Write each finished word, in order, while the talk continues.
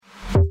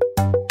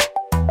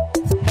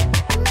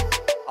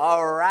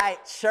All right,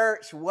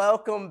 church,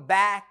 welcome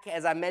back.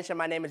 As I mentioned,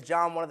 my name is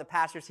John, one of the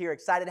pastors here.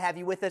 Excited to have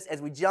you with us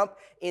as we jump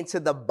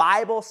into the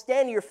Bible.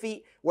 Stand to your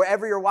feet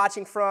wherever you're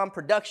watching from,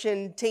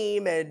 production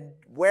team, and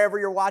wherever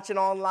you're watching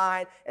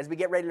online as we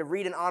get ready to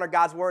read and honor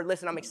God's word.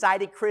 Listen, I'm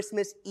excited.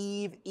 Christmas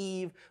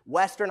Eve,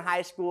 Western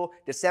High School,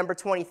 December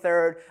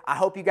 23rd. I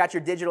hope you got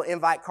your digital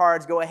invite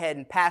cards. Go ahead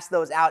and pass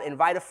those out.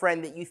 Invite a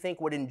friend that you think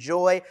would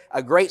enjoy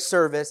a great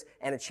service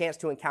and a chance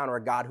to encounter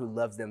a God who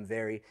loves them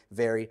very,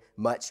 very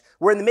much.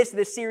 We're in the midst of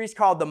this series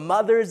called The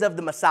Mothers of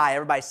the Messiah.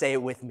 Everybody say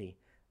it with me.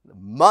 The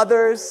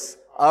Mothers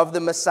of the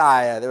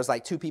Messiah. There was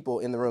like 2 people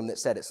in the room that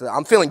said it. So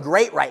I'm feeling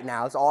great right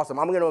now. It's awesome.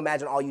 I'm going to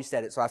imagine all you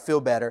said it, so I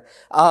feel better.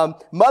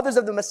 Mothers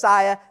of the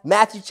Messiah,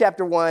 Matthew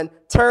chapter 1.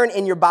 Turn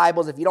in your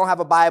Bibles. If you don't have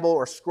a Bible,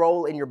 or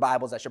scroll in your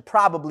Bibles, I should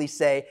probably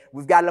say.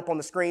 We've got it up on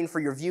the screen for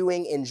your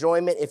viewing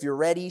enjoyment. If you're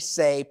ready,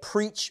 say,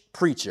 preach,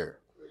 preacher.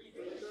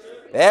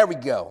 There we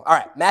go. All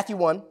right, Matthew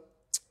 1.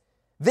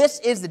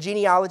 This is the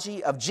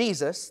genealogy of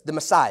Jesus, the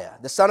Messiah,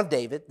 the son of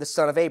David, the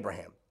son of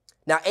Abraham.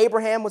 Now,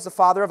 Abraham was the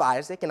father of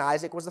Isaac, and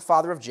Isaac was the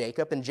father of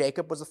Jacob, and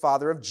Jacob was the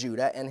father of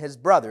Judah and his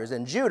brothers.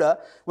 And Judah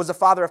was the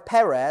father of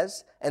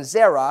Perez and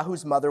Zerah,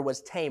 whose mother was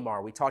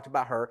Tamar. We talked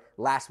about her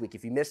last week.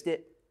 If you missed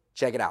it,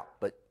 check it out,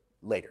 but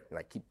later.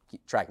 Like,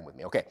 keep tracking with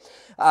me. Okay.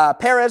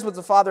 Perez was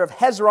the father of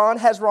Hezron.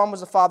 Hezron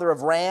was the father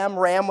of Ram.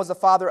 Ram was the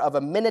father of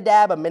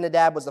Amminadab.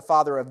 Amminadab was the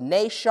father of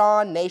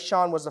Nahshon.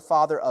 Nahshon was the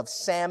father of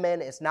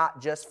Salmon. It's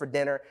not just for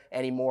dinner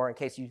anymore, in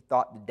case you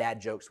thought the dad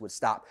jokes would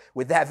stop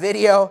with that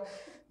video.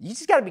 You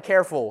just got to be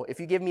careful. If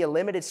you give me a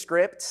limited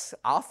script,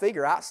 I'll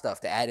figure out stuff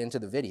to add into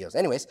the videos.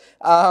 Anyways,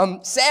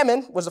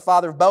 Salmon was the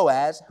father of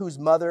Boaz, whose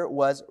mother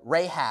was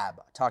Rahab.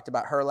 I talked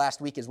about her last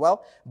week as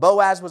well.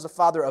 Boaz was the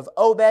father of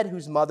Obed,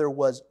 whose mother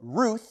was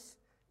Ruth,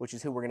 which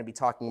is who we're going to be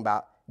talking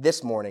about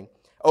this morning.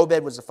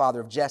 Obed was the father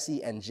of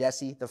Jesse, and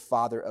Jesse the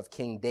father of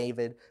King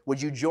David.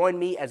 Would you join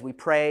me as we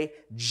pray,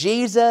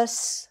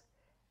 Jesus,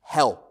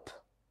 help?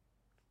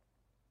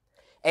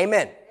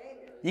 Amen.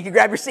 You can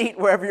grab your seat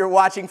wherever you're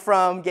watching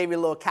from. Gave you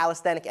a little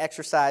calisthenic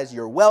exercise.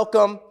 You're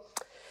welcome.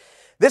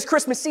 This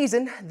Christmas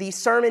season, the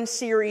sermon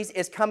series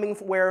is coming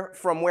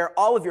from where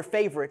all of your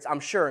favorites,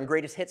 I'm sure, and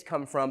greatest hits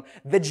come from,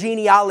 the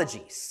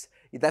genealogies.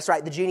 That's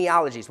right, the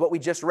genealogies, what we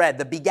just read,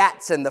 the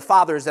begats and the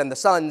fathers and the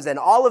sons and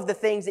all of the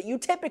things that you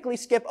typically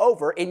skip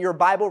over in your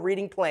Bible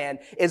reading plan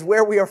is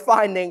where we are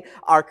finding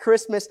our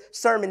Christmas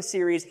sermon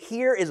series.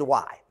 Here is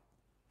why.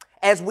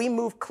 As we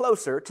move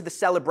closer to the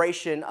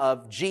celebration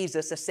of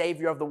Jesus, the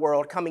Savior of the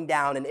world, coming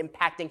down and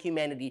impacting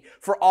humanity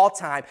for all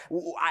time,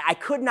 I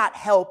could not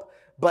help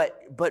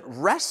but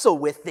wrestle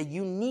with the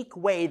unique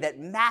way that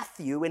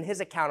Matthew, in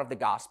his account of the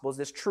Gospels,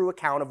 this true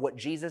account of what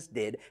Jesus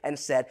did and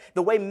said,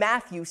 the way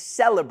Matthew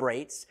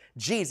celebrates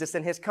Jesus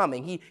and his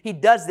coming. He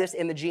does this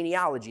in the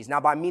genealogies.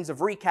 Now, by means of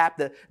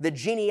recap, the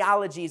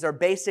genealogies are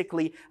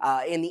basically,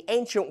 in the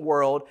ancient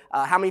world,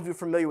 how many of you are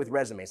familiar with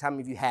resumes? How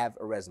many of you have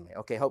a resume?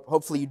 Okay,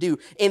 hopefully you do.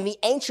 In the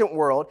ancient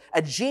world,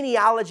 a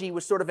genealogy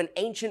was sort of an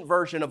ancient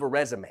version of a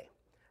resume.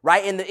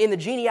 Right? In the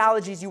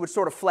genealogies, you would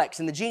sort of flex.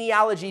 In the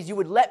genealogies, you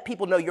would let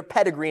people know your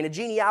pedigree. In a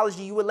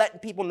genealogy, you would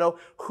let people know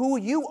who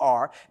you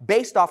are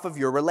based off of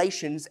your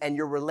relations and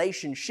your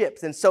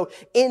relationships. And so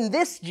in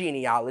this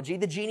genealogy,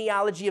 the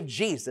genealogy of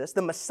Jesus,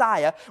 the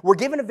Messiah, we're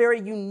given a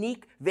very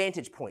unique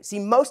vantage point. See,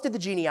 most of the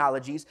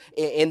genealogies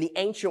in the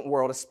ancient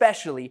world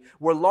especially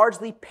were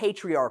largely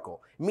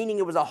patriarchal, meaning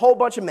it was a whole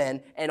bunch of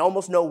men and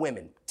almost no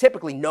women.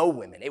 Typically no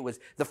women. It was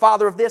the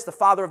father of this, the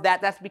father of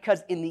that. That's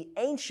because in the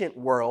ancient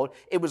world,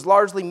 it was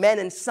largely men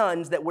and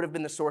sons that would have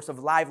been the source of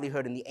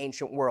livelihood in the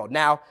ancient world.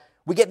 Now,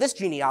 we get this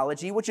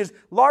genealogy, which is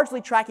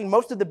largely tracking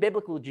most of the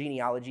biblical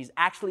genealogies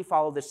actually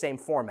follow the same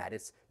format.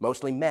 It's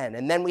mostly men.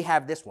 And then we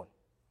have this one.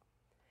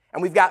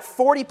 And we've got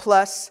 40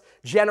 plus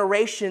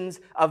generations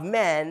of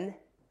men.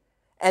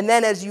 And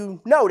then as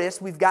you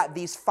notice, we've got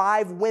these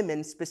 5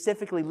 women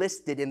specifically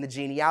listed in the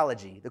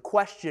genealogy. The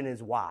question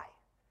is why?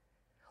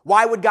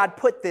 Why would God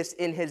put this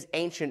in his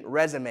ancient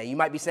resume? You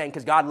might be saying,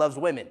 because God loves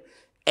women.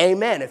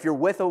 Amen. If you're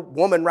with a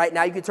woman right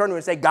now, you can turn to her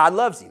and say, God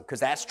loves you, because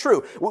that's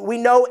true. We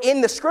know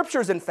in the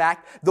scriptures, in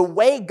fact, the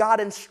way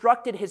God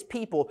instructed his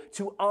people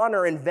to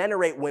honor and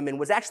venerate women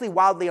was actually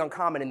wildly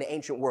uncommon in the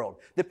ancient world.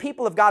 The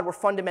people of God were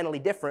fundamentally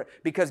different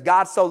because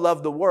God so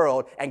loved the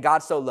world and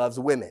God so loves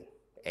women.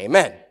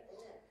 Amen.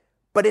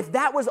 But if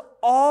that was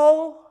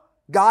all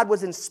God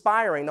was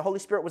inspiring, the Holy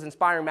Spirit was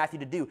inspiring Matthew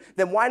to do,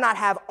 then why not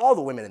have all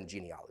the women in the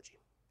genealogy?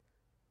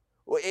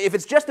 If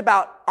it's just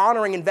about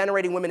honoring and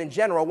venerating women in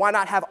general, why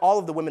not have all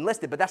of the women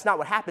listed? But that's not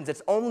what happens.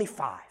 It's only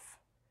 5.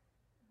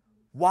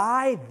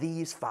 Why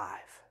these 5?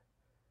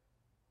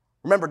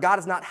 Remember, God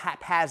is not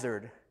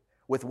haphazard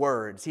with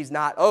words. He's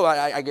not,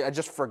 I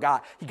just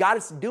forgot. God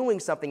is doing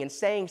something and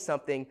saying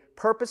something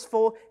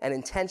purposeful and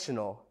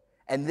intentional.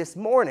 And this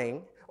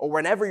morning, or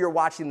whenever you're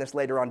watching this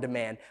later on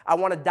demand, I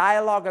want to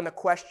dialogue on the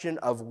question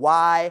of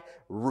why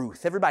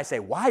Ruth. Everybody say,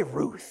 why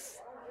Ruth?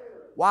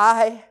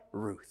 Why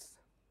Ruth?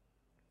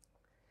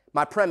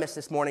 My premise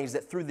this morning is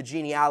that through the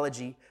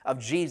genealogy of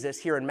Jesus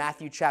here in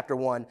Matthew chapter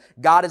 1,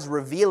 God is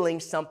revealing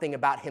something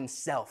about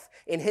himself.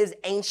 In his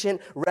ancient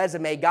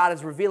resume, God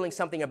is revealing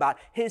something about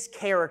his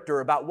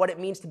character, about what it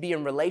means to be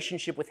in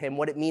relationship with him,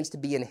 what it means to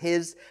be in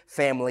his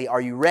family.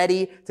 Are you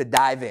ready to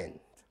dive in?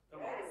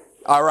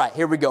 All right,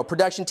 here we go.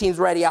 Production team's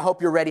ready. I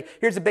hope you're ready.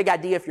 Here's a big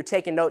idea. If you're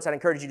taking notes, I'd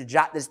encourage you to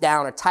jot this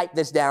down or type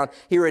this down.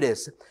 Here it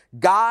is.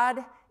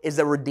 God is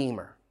a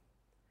redeemer,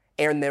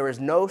 and there is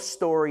no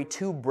story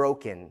too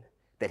broken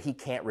that he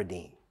can't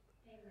redeem.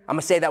 I'm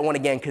going to say that one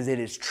again because it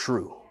is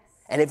true.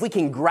 And if we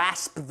can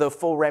grasp the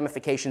full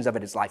ramifications of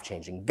it, it's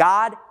life-changing.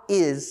 God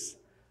is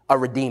a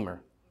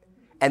redeemer,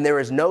 and there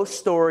is no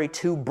story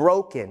too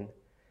broken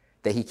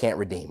that he can't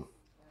redeem.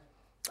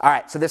 All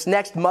right, so this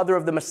next mother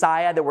of the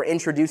Messiah that we're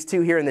introduced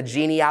to here in the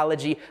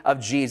genealogy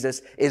of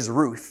Jesus is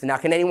Ruth. Now,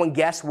 can anyone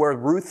guess where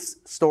Ruth's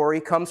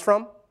story comes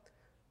from?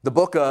 The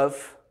book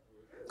of...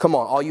 Come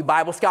on, all you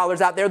Bible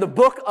scholars out there, the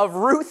book of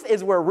Ruth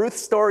is where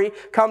Ruth's story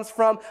comes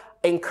from.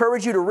 I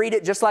encourage you to read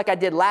it just like I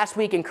did last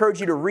week. I encourage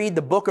you to read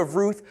the book of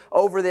Ruth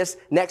over this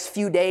next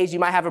few days. You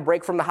might have a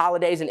break from the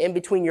holidays and in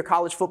between your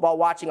college football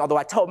watching, although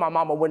I told my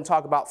mom I wouldn't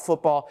talk about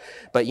football,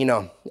 but you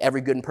know,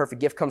 every good and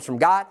perfect gift comes from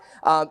God.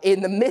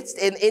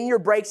 In your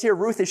breaks here,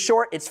 Ruth is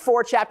short. It's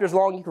 4 chapters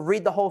long. You can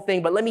read the whole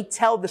thing, but let me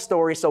tell the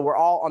story so we're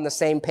all on the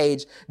same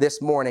page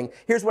this morning.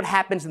 Here's what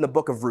happens in the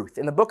book of Ruth.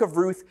 In the book of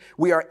Ruth,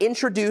 we are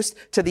introduced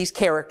to these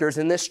characters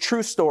in this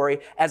true story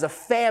as a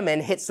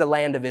famine hits the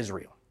land of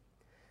Israel.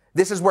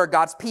 This is where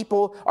God's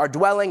people are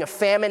dwelling. A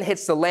famine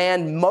hits the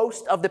land.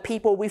 Most of the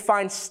people we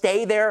find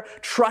stay there,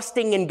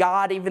 trusting in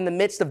God, even in the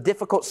midst of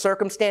difficult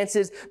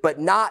circumstances,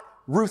 but not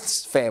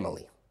Ruth's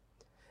family.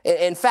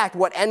 In fact,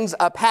 what ends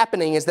up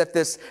happening is that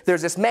there's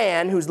this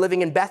man who's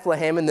living in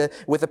Bethlehem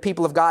with the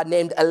people of God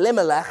named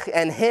Elimelech,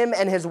 and him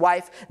and his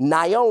wife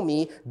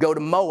Naomi go to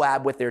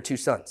Moab with their 2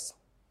 sons.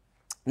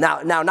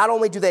 Now, not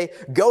only do they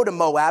go to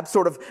Moab,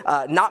 sort of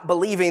not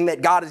believing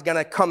that God is going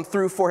to come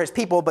through for his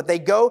people, but they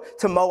go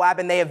to Moab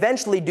and they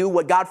eventually do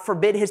what God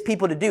forbid his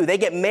people to do. They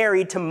get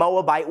married to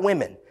Moabite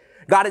women.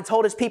 God had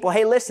told his people,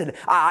 hey, listen,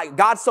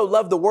 God so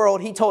loved the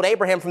world. He told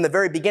Abraham from the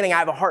very beginning, I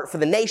have a heart for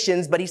the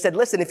nations. But he said,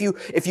 listen, if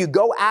you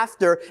go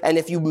after and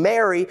if you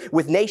marry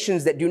with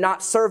nations that do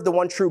not serve the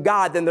one true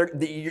God, then they're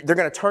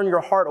going to turn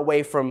your heart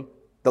away from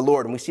the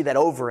Lord. And we see that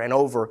over and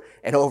over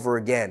and over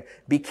again.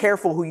 Be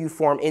careful who you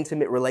form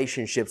intimate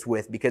relationships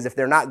with, because if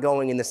they're not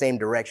going in the same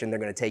direction, they're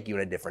going to take you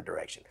in a different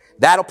direction.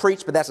 That'll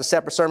preach, but that's a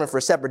separate sermon for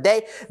a separate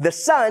day. The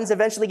sons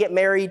eventually get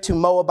married to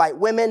Moabite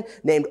women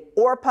named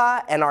Orpah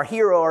and our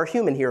hero, our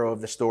human hero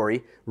of the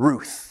story,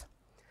 Ruth.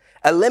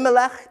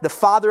 Elimelech, the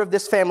father of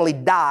this family,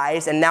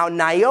 dies, and now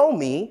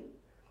Naomi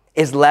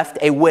is left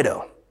a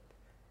widow.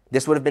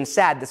 This would have been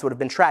sad. This would have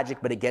been tragic,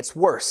 but it gets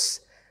worse.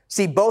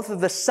 See, both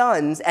of the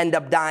sons end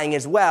up dying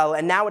as well,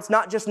 and now it's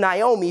not just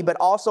Naomi, but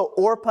also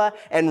Orpah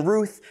and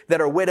Ruth that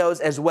are widows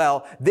as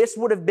well. This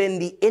would have been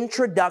the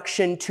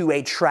introduction to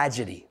a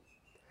tragedy.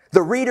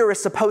 The reader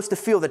is supposed to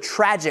feel the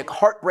tragic,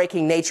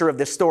 heartbreaking nature of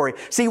this story.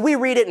 See, we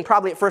read it and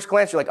probably at first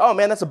glance, you're like, oh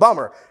man, that's a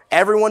bummer.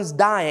 Everyone's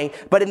dying.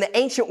 But in the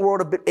ancient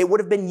world, it would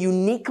have been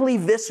uniquely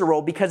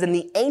visceral, because in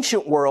the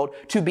ancient world,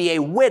 to be a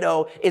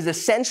widow is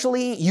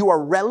essentially you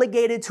are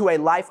relegated to a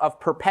life of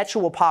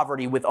perpetual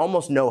poverty with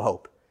almost no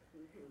hope.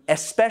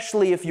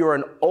 Especially if you're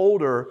an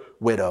older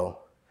widow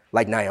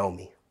like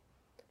Naomi.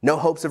 No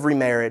hopes of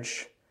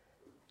remarriage.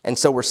 And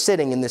so we're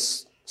sitting in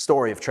this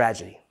story of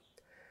tragedy.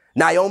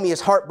 Naomi is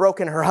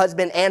heartbroken. Her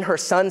husband and her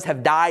sons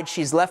have died.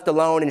 She's left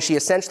alone, and she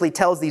essentially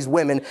tells these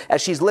women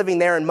as she's living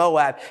there in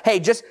Moab, hey,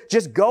 just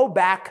go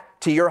back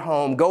to your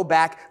home. Go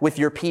back with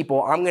your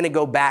people. I'm going to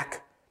go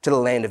back to the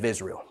land of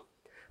Israel.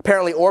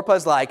 Apparently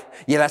Orpah's like,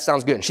 yeah, that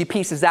sounds good. And she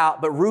pieces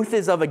out, but Ruth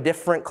is of a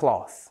different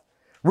cloth.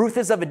 Ruth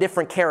is of a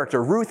different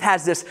character. Ruth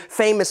has this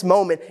famous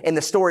moment in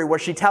the story where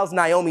she tells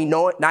Naomi,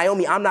 no,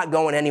 Naomi, I'm not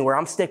going anywhere.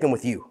 I'm sticking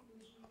with you.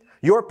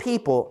 Your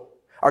people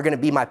are going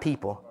to be my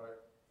people.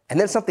 And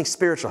then something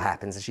spiritual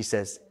happens, and she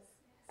says,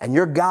 and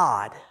your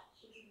God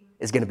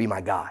is going to be my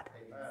God.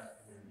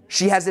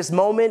 She has this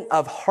moment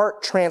of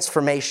heart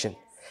transformation.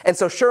 And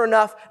so sure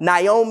enough,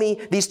 Naomi,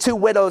 these 2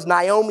 widows,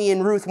 Naomi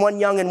and Ruth, one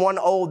young and one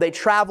old, they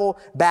travel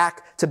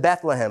back to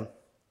Bethlehem.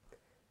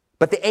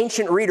 But the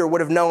ancient reader would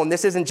have known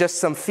this isn't just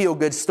some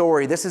feel-good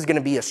story. This is going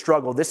to be a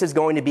struggle. This is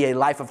going to be a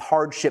life of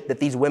hardship that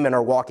these women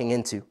are walking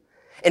into.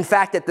 In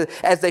fact,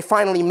 as they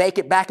finally make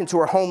it back into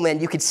her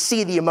homeland, you could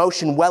see the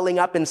emotion welling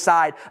up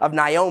inside of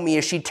Naomi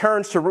as she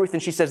turns to Ruth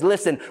and she says,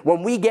 listen,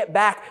 when we get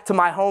back to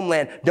my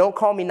homeland, don't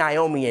call me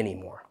Naomi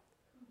anymore.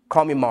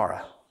 Call me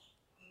Mara.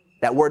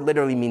 That word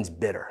literally means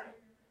bitter.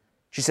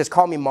 She says,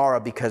 call me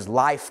Mara, because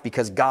life,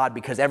 because God,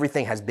 because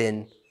everything has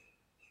been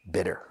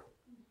bitter.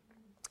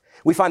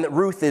 We find that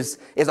Ruth is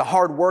a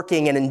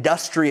hardworking and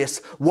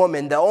industrious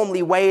woman. The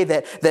only way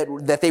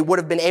that they would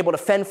have been able to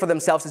fend for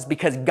themselves is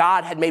because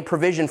God had made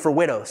provision for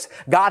widows.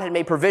 God had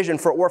made provision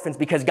for orphans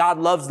because God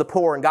loves the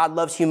poor and God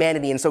loves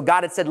humanity. And so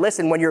God had said,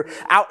 listen, when you're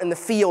out in the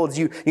fields,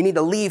 you need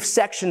to leave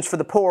sections for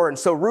the poor. And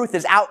so Ruth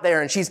is out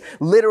there and she's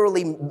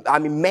literally,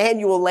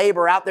 manual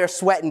labor out there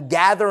sweating,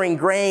 gathering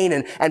grain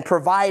and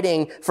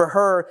providing for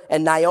her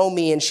and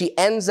Naomi. And she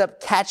ends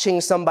up catching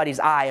somebody's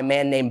eye, a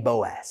man named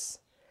Boaz.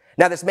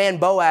 Now, this man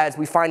Boaz,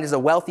 we find is a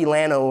wealthy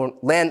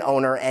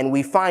landowner, and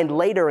we find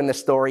later in the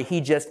story,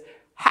 he just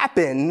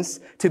happens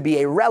to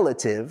be a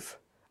relative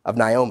of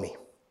Naomi.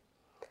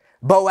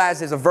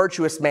 Boaz is a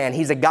virtuous man.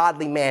 He's a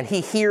godly man. He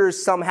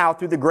hears somehow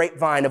through the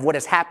grapevine of what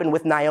has happened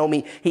with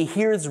Naomi. He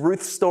hears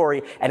Ruth's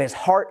story, and his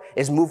heart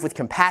is moved with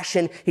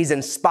compassion. He's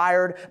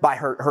inspired by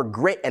her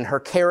grit and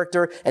her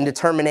character and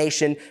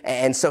determination.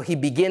 And so he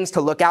begins to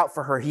look out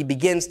for her. He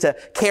begins to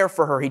care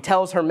for her. He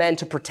tells her men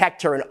to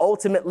protect her, and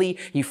ultimately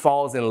he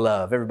falls in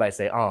love. Everybody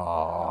say,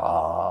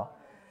 "Aww."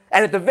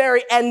 And at the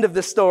very end of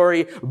the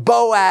story,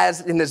 Boaz,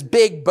 in this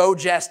big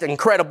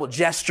incredible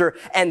gesture,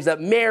 ends up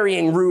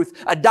marrying Ruth,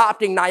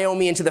 adopting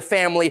Naomi into the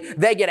family.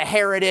 They get a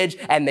heritage,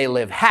 and they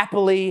live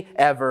happily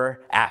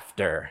ever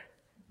after.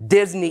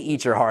 Disney,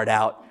 eat your heart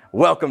out.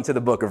 Welcome to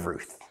the book of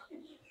Ruth.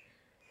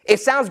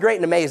 It sounds great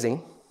and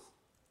amazing,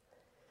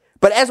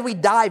 but as we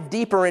dive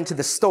deeper into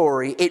the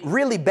story, it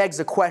really begs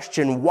the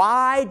question,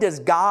 why does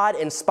God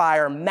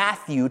inspire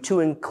Matthew to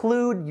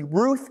include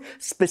Ruth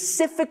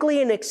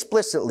specifically and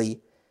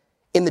explicitly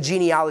in the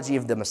genealogy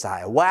of the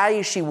Messiah? Why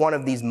is she one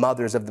of these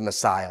mothers of the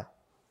Messiah?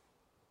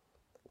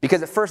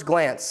 Because at first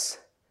glance,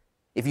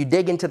 if you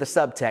dig into the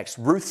subtext,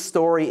 Ruth's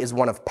story is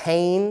one of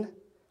pain,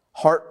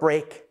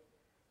 heartbreak,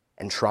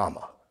 and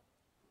trauma.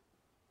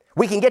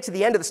 We can get to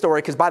the end of the story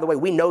because, by the way,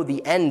 we know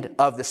the end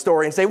of the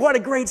story and say, what a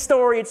great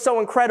story, it's so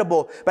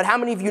incredible. But how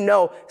many of you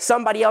know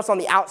somebody else on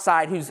the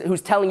outside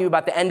who's telling you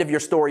about the end of your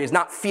story is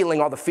not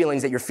feeling all the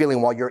feelings that you're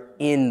feeling while you're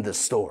in the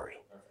story?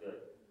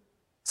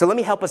 So let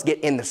me help us get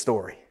in the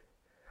story.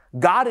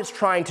 God is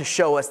trying to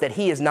show us that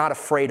he is not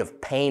afraid of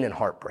pain and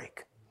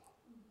heartbreak.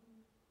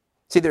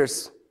 See,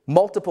 there's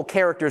multiple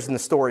characters in the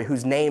story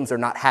whose names are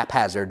not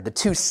haphazard. The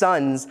two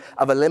sons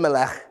of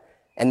Elimelech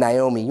and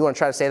Naomi. You want to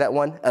try to say that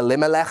one?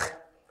 Elimelech?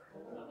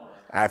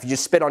 If you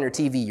just spit on your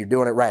TV, you're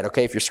doing it right,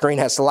 okay? If your screen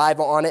has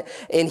saliva on it.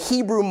 In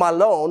Hebrew,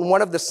 Malon,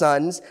 one of the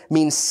sons,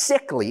 means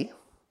sickly.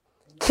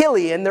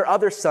 Kilian, their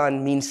other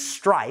son, means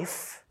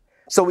strife.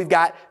 So we've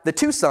got the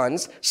two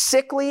sons,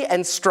 sickly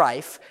and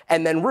strife,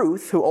 and then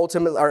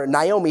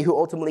Naomi, who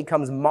ultimately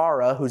becomes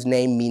Mara, whose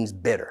name means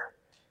bitter.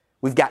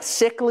 We've got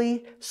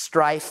sickly,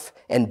 strife,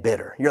 and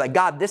bitter. You're like,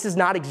 God, this is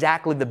not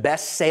exactly the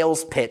best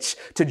sales pitch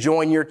to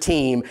join your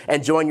team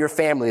and join your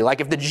family.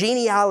 Like, if the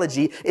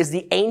genealogy is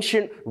the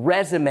ancient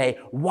resume,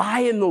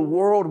 why in the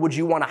world would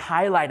you want to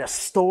highlight a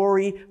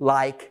story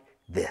like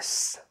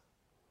this?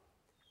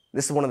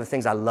 This is one of the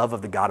things I love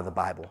of the God of the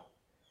Bible,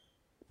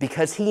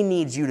 because he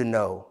needs you to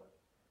know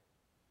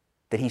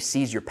that he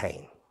sees your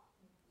pain.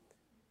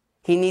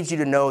 He needs you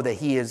to know that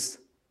he is,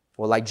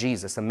 like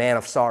Jesus, a man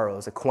of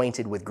sorrows,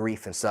 acquainted with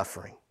grief and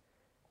suffering.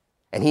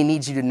 And he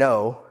needs you to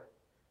know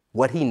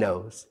what he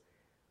knows,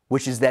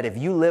 which is that if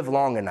you live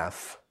long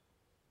enough,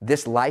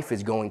 this life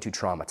is going to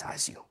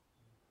traumatize you.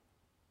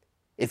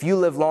 If you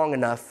live long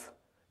enough,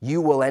 you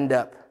will end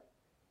up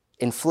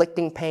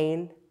inflicting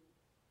pain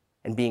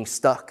and being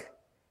stuck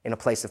in a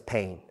place of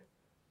pain,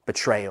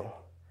 betrayal,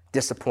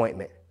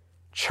 disappointment,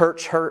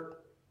 church hurt,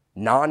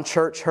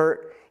 non-church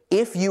hurt.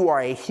 If you are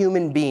a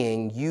human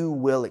being, you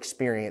will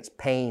experience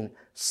pain,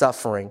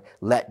 suffering,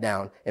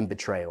 letdown, and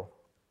betrayal.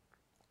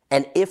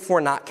 And if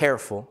we're not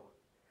careful,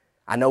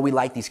 I know we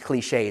like these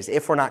cliches.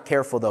 If we're not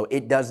careful, though,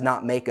 it does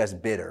not make us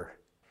bitter.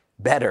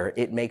 Better,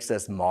 it makes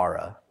us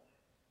Mara.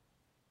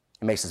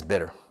 It makes us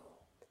bitter.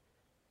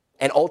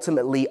 And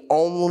ultimately,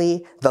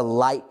 only the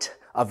light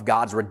of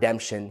God's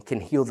redemption can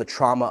heal the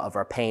trauma of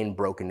our pain,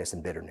 brokenness,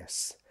 and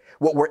bitterness.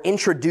 What we're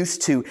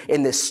introduced to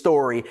in this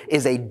story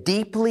is a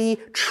deeply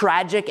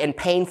tragic and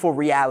painful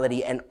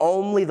reality, and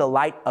only the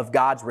light of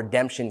God's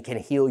redemption can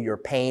heal your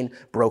pain,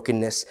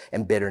 brokenness,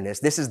 and bitterness.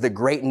 This is the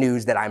great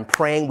news that I'm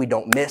praying we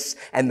don't miss,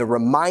 and the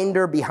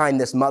reminder behind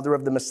this mother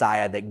of the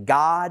Messiah that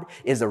God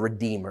is a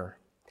redeemer,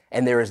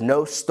 and there is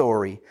no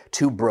story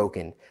too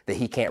broken that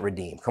he can't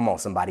redeem. Come on,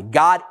 somebody.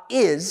 God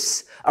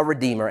is a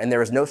redeemer, and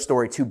there is no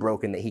story too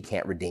broken that he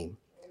can't redeem.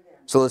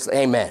 So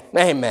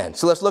amen.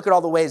 So let's look at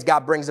all the ways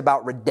God brings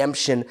about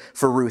redemption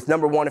for Ruth.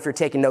 Number one, if you're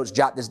taking notes,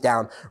 jot this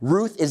down.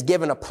 Ruth is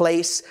given a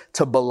place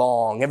to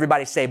belong.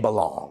 Everybody say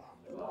belong.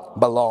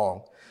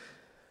 Belong.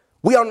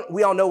 We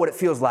all know what it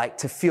feels like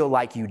to feel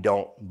like you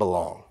don't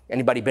belong.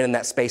 Anybody been in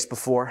that space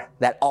before?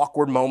 That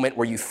awkward moment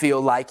where you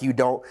feel like you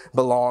don't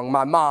belong.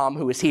 My mom,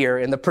 who is here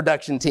in the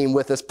production team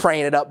with us,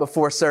 praying it up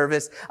before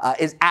service,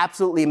 is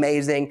absolutely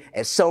amazing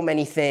at so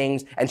many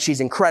things, and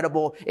she's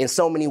incredible in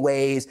so many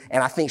ways.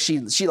 And I think she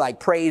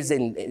prays,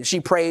 and she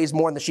prays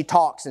more than she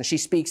talks, and she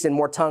speaks in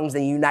more tongues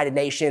than the United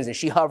Nations, and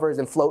she hovers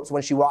and floats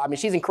when she walks. I mean,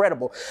 she's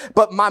incredible.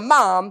 But my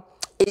mom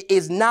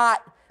is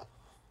not,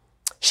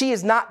 she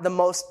is not the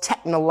most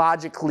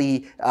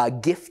technologically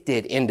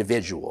gifted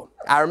individual.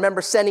 I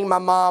remember sending my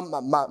mom,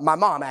 my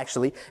mom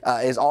actually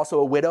is also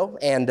a widow.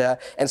 And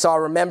so I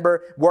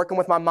remember working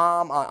with my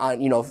mom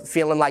on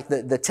feeling like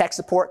the tech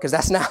support, because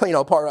that's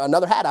now, part of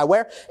another hat I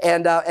wear.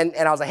 And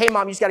I was like, hey,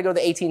 Mom, you just got to go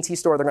to the AT&T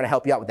store. They're going to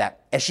help you out with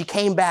that. And she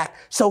came back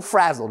so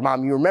frazzled.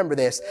 Mom, you remember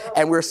this?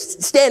 And we're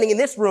standing in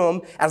this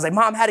room. And I was like,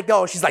 Mom, how'd it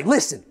go? And she's like,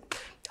 listen,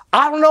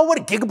 I don't know what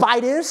a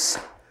gigabyte is.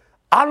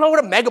 I don't know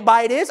what a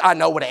megabyte is. I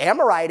know what an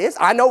Amorite is.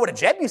 I know what a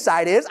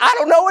Jebusite is. I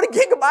don't know what a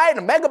gigabyte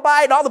and a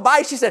megabyte and all the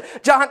bytes. She said,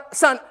 John,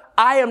 son,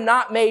 I am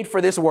not made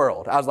for this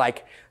world. I was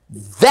like,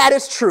 that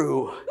is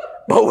true,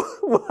 but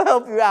we'll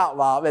help you out,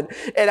 Mom. And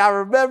I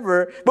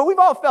remember, but we've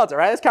all felt it,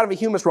 right? It's kind of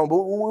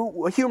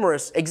a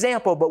humorous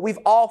example, but we've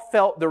all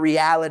felt the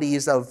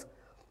realities of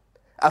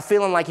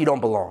feeling like you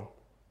don't belong,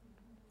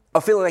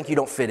 of feeling like you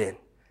don't fit in.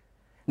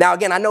 Now,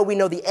 again, I know we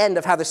know the end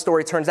of how the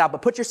story turns out,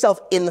 but put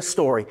yourself in the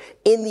story,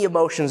 in the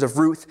emotions of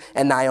Ruth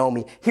and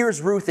Naomi.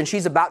 Here's Ruth, and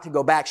she's about to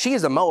go back. She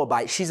is a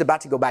Moabite. She's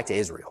about to go back to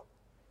Israel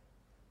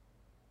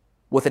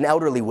with an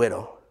elderly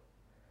widow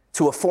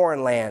to a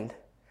foreign land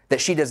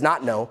that she does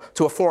not know,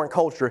 to a foreign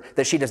culture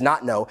that she does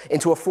not know,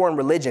 into a foreign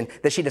religion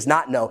that she does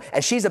not know.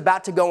 And she's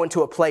about to go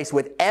into a place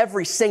with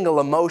every single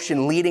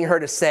emotion leading her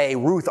to say,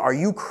 Ruth, are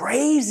you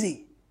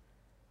crazy?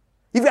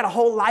 You've got a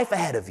whole life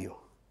ahead of you.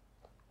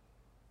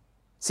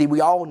 See,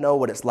 we all know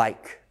what it's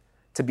like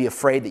to be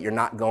afraid that you're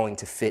not going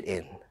to fit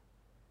in.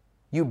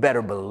 You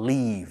better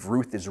believe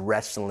Ruth is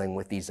wrestling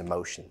with these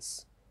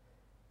emotions.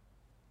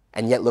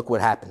 And yet look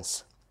what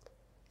happens.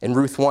 In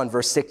Ruth 1,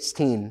 verse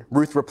 16,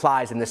 Ruth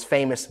replies in this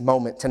famous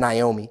moment to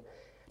Naomi,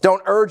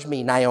 don't urge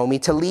me, Naomi,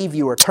 to leave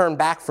you or turn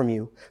back from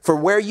you. For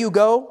where you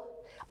go,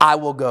 I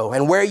will go.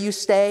 And where you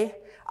stay,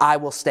 I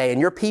will stay. And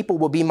your people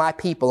will be my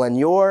people. And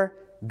your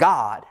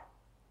God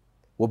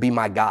will be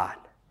my God.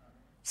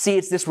 See,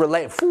 it's this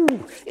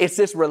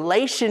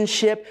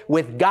relationship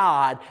with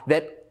God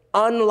that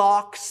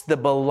unlocks the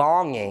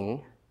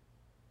belonging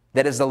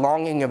that is the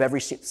longing of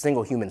every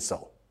single human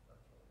soul.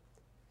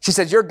 She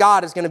says, your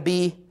God is going to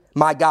be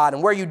my God,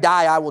 and where you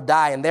die, I will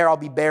die, and there I'll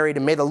be buried,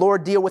 and may the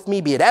Lord deal with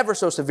me, be it ever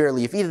so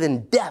severely, if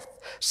even death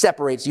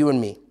separates you and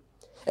me.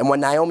 And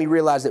when Naomi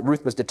realized that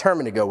Ruth was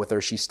determined to go with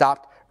her, she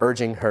stopped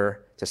urging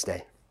her to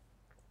stay.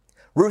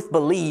 Ruth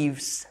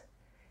believes,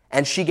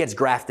 and she gets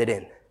grafted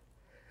in.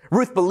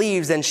 Ruth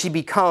believes and she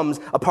becomes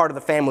a part of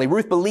the family.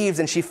 Ruth believes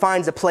and she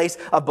finds a place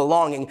of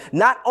belonging,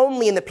 not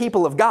only in the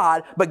people of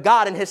God, but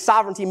God in his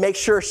sovereignty makes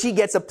sure she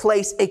gets a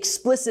place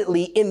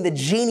explicitly in the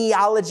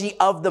genealogy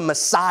of the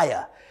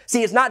Messiah.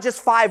 See, it's not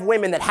just 5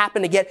 women that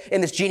happen to get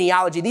in this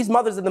genealogy. These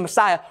mothers of the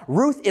Messiah,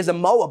 Ruth is a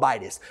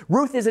Moabitess.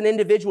 Ruth is an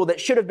individual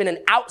that should have been an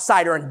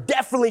outsider and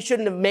definitely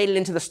shouldn't have made it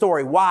into the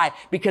story. Why?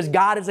 Because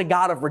God is a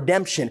God of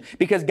redemption.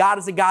 Because God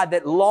is a God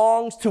that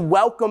longs to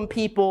welcome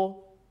people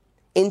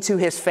into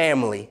his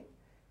family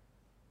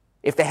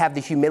if they have the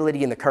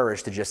humility and the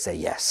courage to just say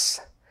yes.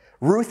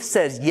 Ruth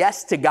says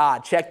yes to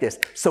God. Check this.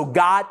 So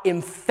God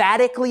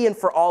emphatically and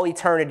for all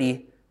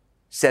eternity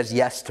says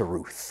yes to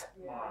Ruth.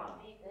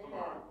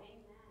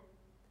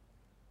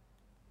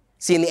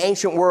 See, in the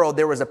ancient world,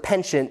 there was a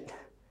penchant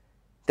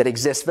that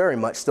exists very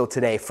much still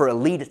today for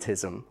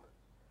elitism,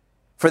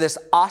 for this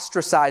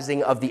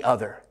ostracizing of the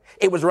other.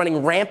 It was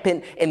running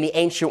rampant in the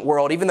ancient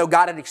world, even though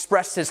God had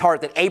expressed his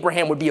heart that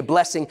Abraham would be a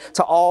blessing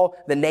to all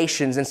the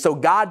nations. And so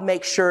God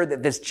makes sure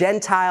that this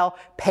Gentile,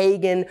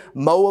 pagan,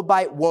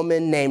 Moabite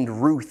woman named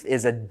Ruth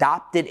is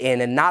adopted in,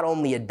 and not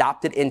only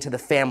adopted into the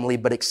family,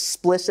 but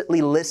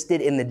explicitly listed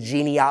in the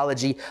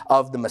genealogy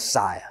of the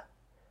Messiah.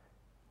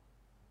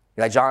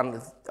 You're like,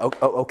 John,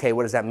 okay,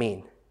 what does that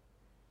mean?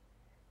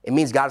 It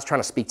means God is trying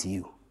to speak to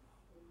you.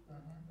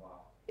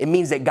 It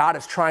means that God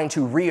is trying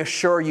to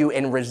reassure you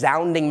in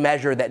resounding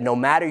measure that no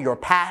matter your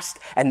past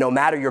and no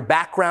matter your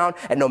background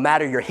and no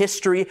matter your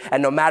history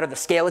and no matter the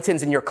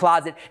skeletons in your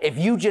closet, if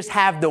you just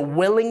have the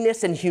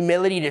willingness and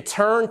humility to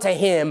turn to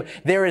him,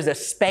 there is a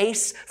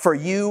space for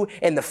you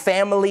in the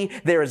family.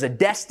 There is a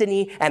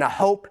destiny and a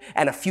hope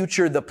and a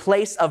future. The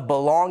place of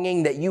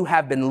belonging that you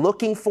have been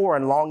looking for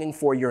and longing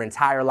for your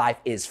entire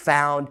life is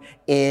found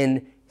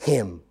in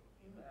him.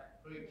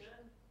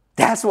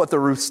 That's what the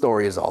Ruth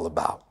story is all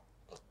about.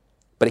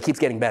 But it keeps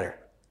getting better.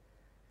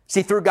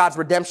 See, through God's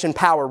redemption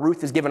power,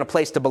 Ruth is given a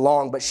place to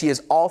belong, but she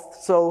is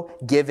also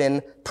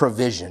given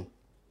provision.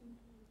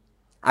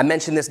 I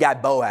mentioned this guy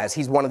Boaz.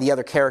 He's one of the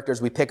other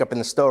characters we pick up in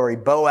the story.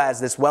 Boaz,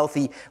 this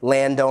wealthy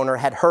landowner,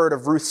 had heard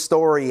of Ruth's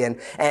story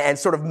and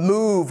sort of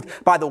moved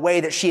by the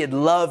way that she had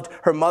loved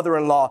her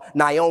mother-in-law,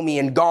 Naomi,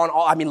 and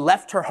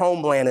left her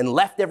homeland and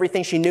left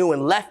everything she knew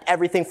and left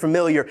everything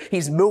familiar.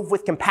 He's moved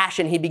with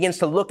compassion. He begins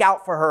to look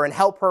out for her and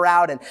help her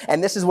out.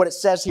 And this is what it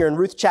says here in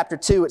Ruth chapter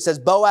 2. It says,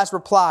 Boaz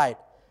replied,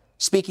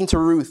 speaking to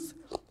Ruth,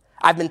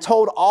 I've been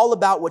told all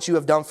about what you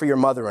have done for your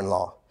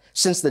mother-in-law.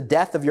 Since the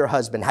death of your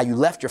husband, how you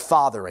left your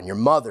father and your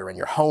mother and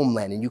your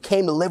homeland, and you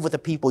came to live with a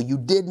people you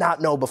did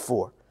not know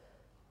before.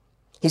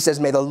 He says,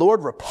 may the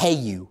Lord repay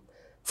you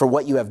for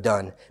what you have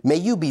done. May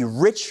you be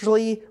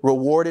richly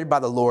rewarded by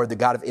the Lord, the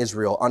God of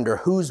Israel, under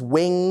whose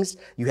wings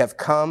you have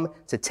come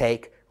to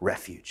take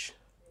refuge.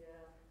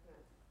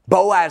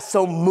 Boaz,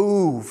 so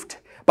moved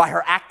by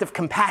her act of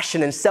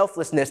compassion and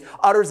selflessness,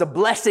 utters a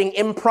blessing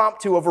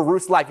impromptu over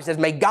Ruth's life. He says,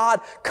 may God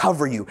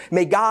cover you.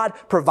 May God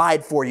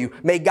provide for you.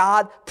 May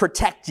God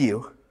protect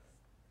you.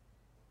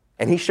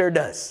 And he sure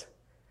does.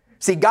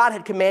 See, God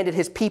had commanded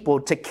his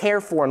people to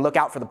care for and look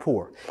out for the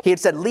poor. He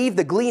had said, leave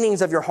the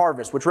gleanings of your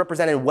harvest, which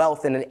represented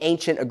wealth in an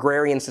ancient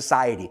agrarian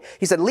society.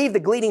 He said, leave the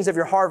gleanings of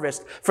your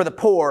harvest for the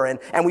poor.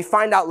 And we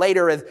find out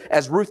later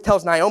as Ruth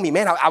tells Naomi,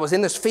 man, I was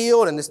in this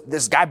field and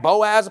this guy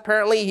Boaz,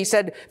 apparently, he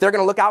said, they're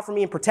going to look out for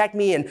me and protect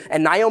me.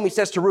 And Naomi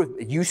says to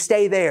Ruth, you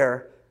stay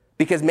there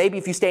because maybe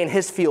if you stay in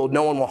his field,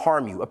 no one will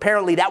harm you.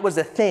 Apparently, that was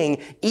a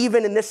thing,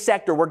 even in this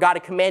sector where God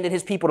had commanded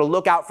his people to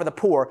look out for the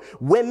poor.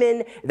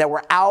 Women that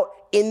were out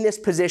in this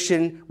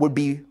position would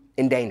be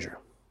in danger.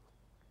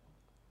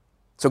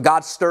 So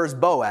God stirs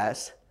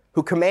Boaz,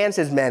 who commands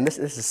his men, this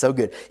is so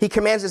good. He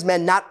commands his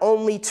men not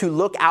only to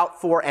look out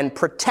for and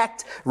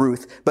protect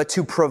Ruth, but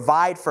to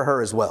provide for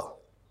her as well.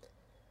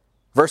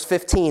 Verse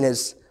 15,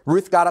 as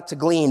Ruth got up to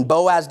glean,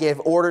 Boaz gave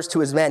orders to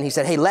his men. He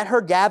said, hey, let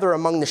her gather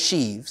among the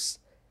sheaves.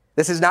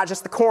 This is not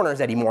just the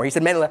corners anymore. He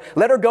said, man,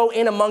 let her go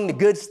in among the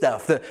good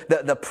stuff,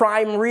 the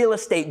prime real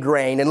estate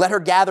grain, and let her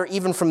gather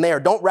even from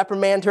there. Don't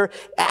reprimand her.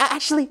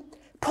 Actually,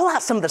 pull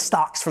out some of the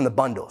stalks from the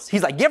bundles.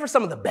 He's like, give her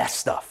some of the best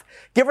stuff.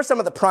 Give her some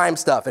of the prime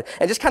stuff and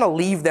just kind of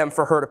leave them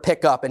for her to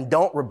pick up and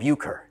don't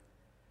rebuke her.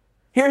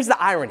 Here's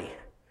the irony.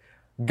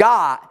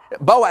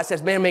 Boaz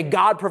says, man, may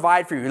God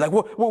provide for you. You're like,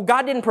 well,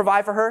 God didn't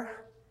provide for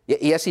her.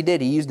 Yes, he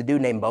did. He used a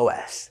dude named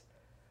Boaz.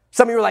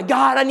 Some of you are like,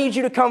 God, I need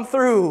you to come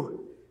through.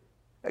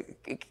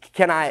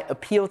 Can I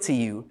appeal to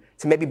you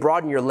to maybe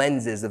broaden your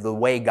lenses of the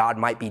way God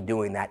might be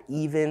doing that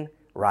even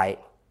right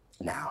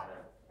now?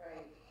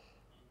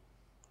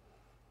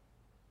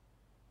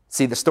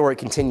 See, the story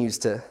continues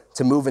to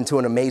move into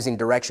an amazing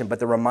direction, but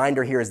the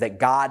reminder here is that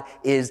God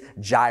is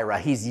Jireh.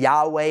 He's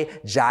Yahweh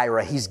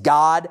Jireh. He's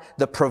God,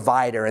 the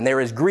provider. And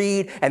there is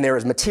greed and there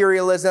is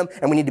materialism,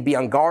 and we need to be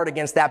on guard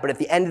against that. But at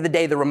the end of the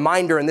day, the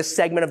reminder in this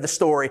segment of the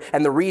story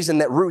and the reason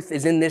that Ruth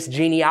is in this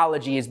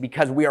genealogy is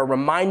because we are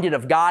reminded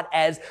of God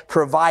as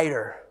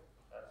provider.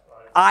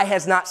 Eye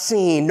has not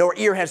seen, nor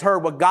ear has heard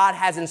what God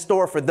has in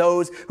store for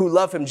those who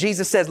love him.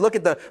 Jesus says, look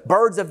at the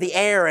birds of the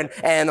air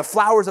and the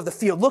flowers of the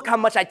field. Look how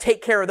much I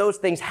take care of those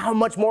things. How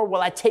much more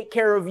will I take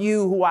care of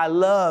you who I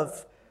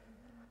love?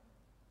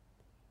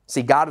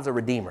 See, God is a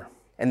redeemer,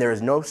 and there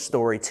is no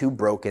story too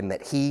broken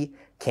that he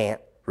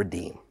can't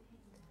redeem.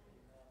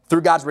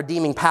 Through God's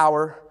redeeming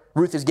power,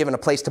 Ruth is given a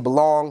place to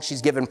belong.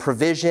 She's given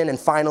provision. And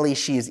finally,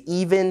 she is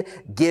even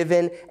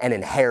given an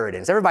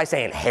inheritance. Everybody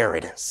say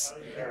inheritance.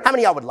 How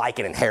many of y'all would like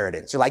an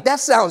inheritance? You're like,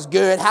 that sounds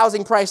good.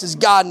 Housing prices,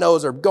 God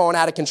knows, are going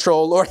out of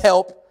control. Lord,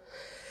 help.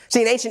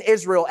 See, in ancient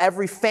Israel,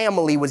 every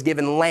family was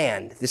given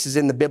land. This is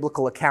in the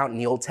biblical account in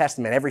the Old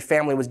Testament. Every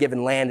family was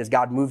given land as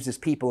God moves his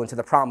people into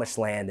the promised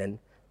land.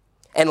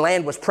 And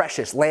land was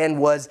precious. Land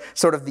was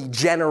sort of the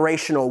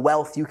generational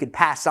wealth you could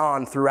pass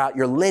on throughout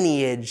your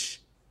lineage.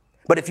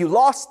 But if you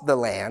lost the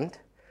land,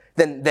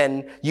 then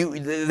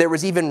there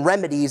was even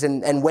remedies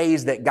and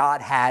ways that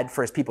God had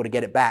for his people to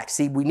get it back.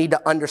 See, we need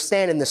to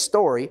understand in this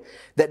story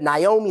that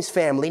Naomi's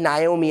family,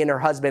 Naomi and her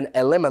husband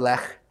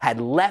Elimelech, had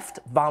left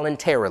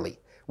voluntarily,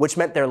 which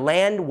meant their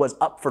land was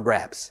up for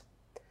grabs.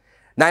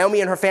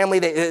 Naomi and her family,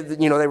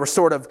 they were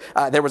sort of,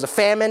 there was a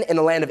famine in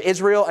the land of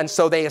Israel, and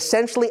so they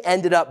essentially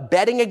ended up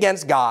betting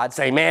against God,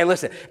 saying, man,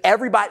 listen,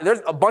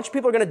 there's a bunch of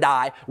people are going to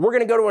die. We're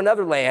going to go to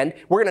another land.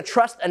 We're going to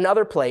trust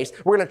another place.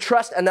 We're going to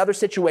trust another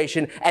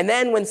situation. And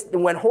then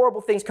when horrible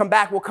things come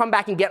back, we'll come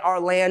back and get our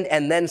land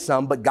and then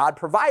some. But God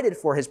provided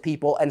for his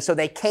people, and so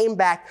they came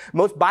back.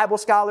 Most Bible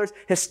scholars,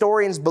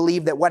 historians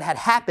believe that what had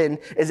happened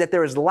is that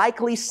there is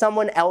likely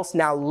someone else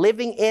now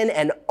living in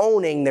and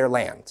owning their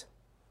land.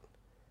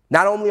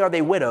 Not only are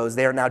they widows,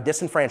 they are now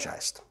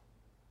disenfranchised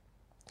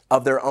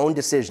of their own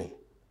decision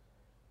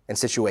and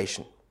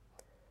situation.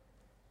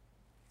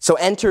 So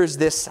enters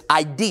this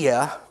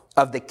idea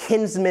of the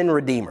kinsman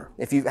redeemer.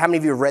 How many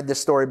of you have read this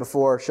story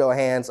before? Show of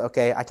hands.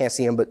 Okay, I can't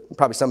see them, but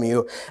probably some of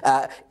you.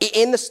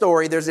 In the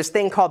story, there's this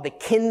thing called the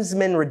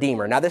kinsman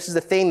redeemer. Now, this is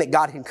the thing that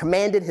God had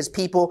commanded his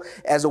people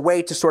as a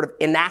way to sort of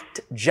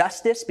enact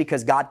justice,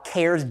 because God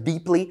cares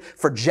deeply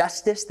for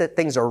justice, that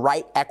things are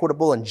right,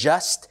 equitable, and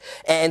just.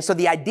 And so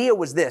the idea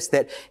was this,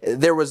 that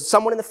there was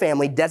someone in the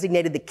family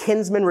designated the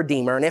kinsman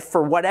redeemer, and if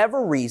for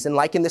whatever reason,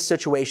 like in this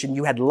situation,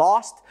 you had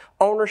lost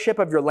ownership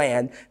of your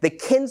land, the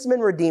kinsman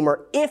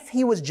redeemer, if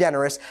he was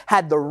generous,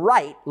 had the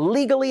right,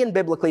 legally and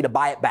biblically, to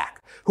buy it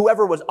back.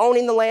 Whoever was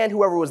owning the land,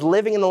 whoever was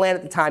living in the land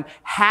at the time,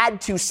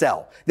 had to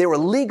sell. They were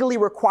legally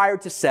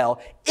required to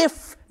sell.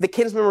 If the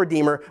kinsman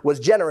redeemer was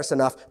generous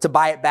enough to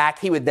buy it back,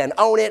 he would then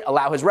own it,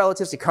 allow his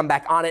relatives to come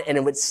back on it, and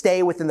it would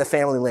stay within the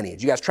family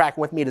lineage. You guys tracking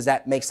with me? Does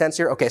that make sense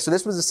here? Okay, so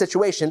this was the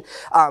situation.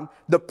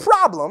 The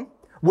problem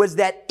was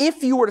that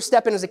if you were to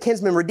step in as a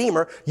kinsman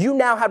redeemer, you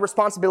now had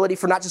responsibility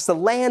for not just the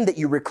land that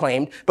you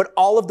reclaimed, but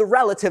all of the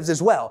relatives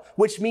as well,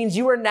 which means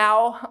you are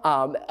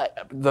now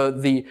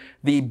the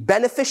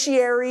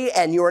beneficiary,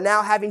 and you are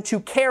now having to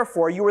care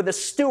for, you are the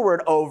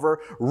steward over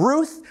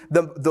Ruth,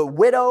 the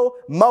widow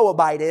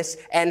Moabitess,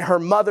 and her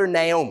mother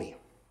Naomi.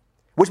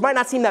 Which might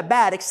not seem that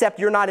bad, except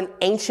you're not an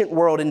ancient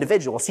world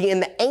individual. See, in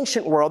the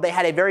ancient world, they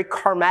had a very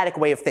karmatic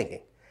way of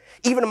thinking.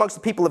 Even amongst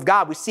the people of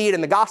God, we see it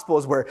in the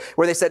Gospels where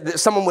they said that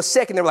someone was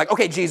sick and they were like,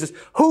 okay, Jesus,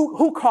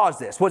 who caused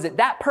this? Was it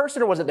that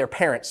person or was it their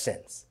parents'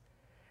 sins?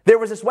 There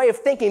was this way of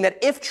thinking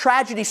that if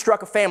tragedy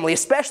struck a family,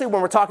 especially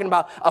when we're talking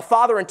about a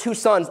father and two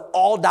sons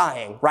all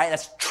dying, right?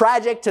 That's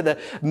tragic to the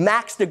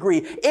max degree.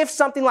 If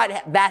something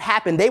like that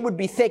happened, they would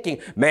be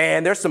thinking,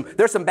 man, there's some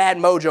bad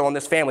mojo on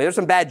this family. There's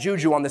some bad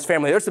juju on this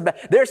family.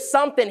 There's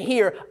something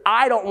here.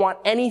 I don't want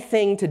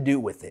anything to do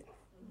with it.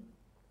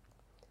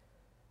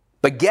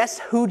 But guess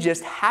who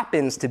just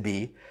happens to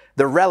be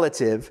the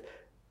relative,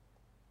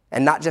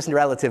 and not just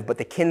relative, but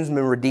the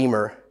kinsman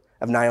redeemer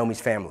of Naomi's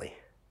family?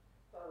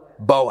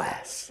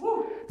 Boaz.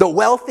 The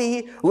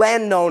wealthy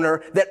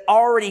landowner that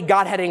already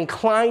God had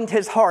inclined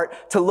his heart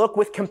to look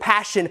with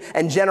compassion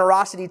and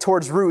generosity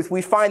towards Ruth.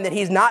 We find that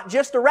he's not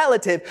just a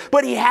relative,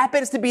 but he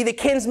happens to be the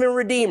kinsman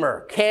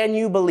redeemer. Can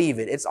you believe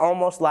it? It's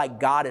almost like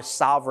God is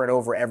sovereign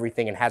over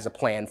everything and has a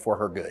plan for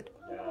her good.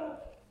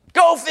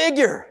 Go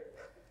figure.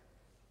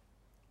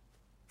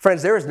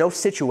 Friends, there is no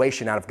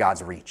situation out of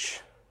God's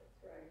reach.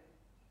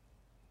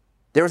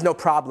 There is no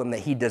problem that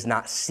he does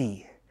not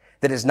see,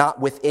 that is not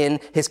within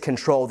his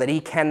control, that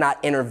he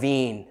cannot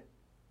intervene.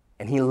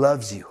 And he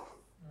loves you.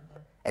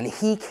 And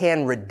he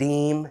can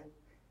redeem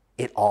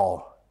it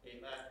all.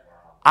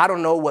 I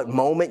don't know what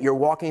moment you're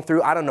walking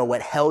through. I don't know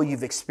what hell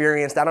you've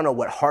experienced. I don't know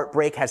what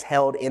heartbreak has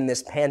held in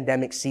this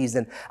pandemic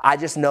season. I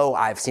just know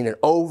I've seen it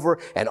over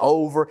and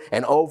over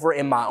and over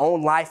in my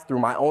own life through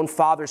my own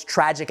father's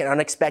tragic and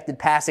unexpected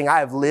passing. I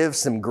have lived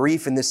some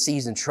grief in this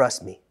season,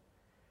 trust me.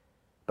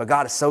 But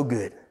God is so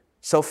good,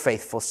 so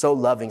faithful, so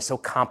loving, so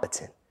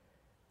competent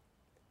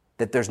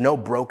that there's no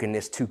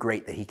brokenness too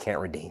great that he can't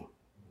redeem.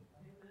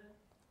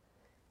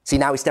 See,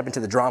 now we step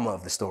into the drama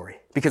of the story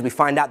because we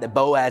find out that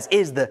Boaz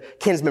is the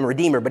kinsman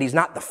redeemer, but he's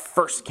not the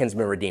first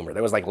kinsman redeemer.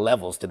 There was like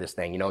levels to this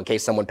thing, in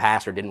case someone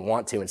passed or didn't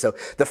want to. And so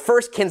the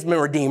first kinsman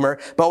redeemer,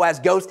 Boaz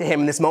goes to him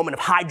in this moment of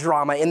high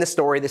drama in the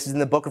story. This is in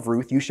the book of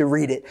Ruth. You should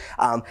read it.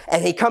 And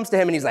he comes to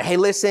him and he's like, hey,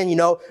 listen,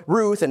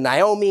 Ruth and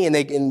Naomi, and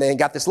they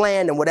got this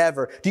land and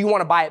whatever. Do you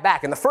want to buy it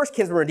back? And the first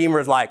kinsman redeemer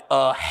is like,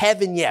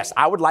 heaven, yes.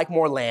 I would like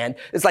more land.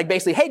 It's like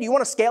basically, hey, do you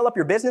want to scale up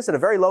your business at a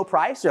very low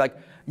price? You're like,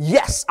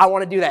 yes, I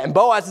want to do that. And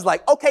Boaz is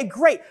like, okay,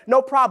 great,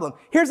 no problem.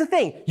 Here's the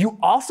thing. You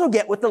also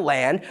get with the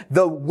land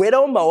the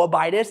widow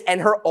Moabitess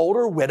and her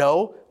older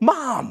widow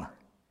mom.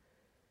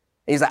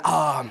 And he's like,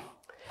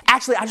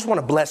 actually, I just want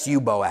to bless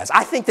you, Boaz.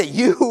 I think that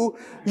you're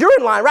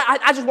in line, right?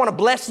 I just want to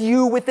bless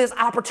you with this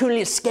opportunity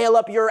to scale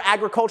up your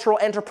agricultural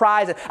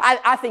enterprise. And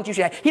I think you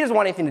should. He doesn't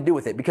want anything to do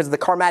with it because of the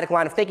karmatic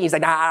line of thinking. He's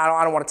like, nah,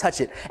 I don't want to touch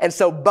it. And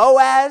so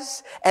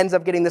Boaz ends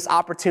up getting this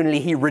opportunity.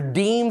 He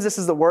redeems. This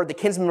is the word the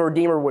kinsman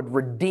redeemer would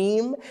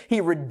redeem. He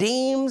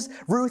redeems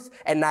Ruth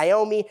and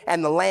Naomi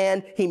and the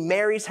land. He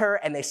marries her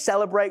and they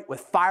celebrate with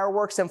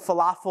fireworks and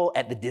falafel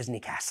at the Disney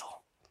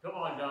castle. Come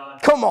on, Don.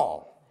 Come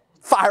on.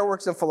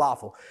 Fireworks and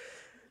falafel.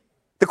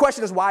 The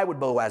question is, why would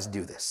Boaz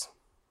do this?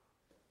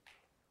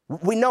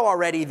 We know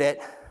already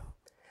that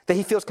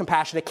he feels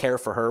compassionate care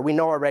for her. We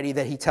know already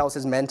that he tells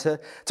his men to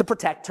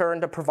protect her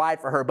and to provide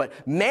for her. But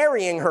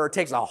marrying her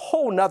takes a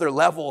whole nother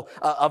level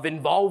of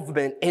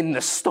involvement in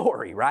the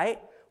story, right?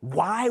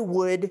 Why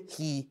would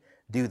he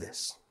do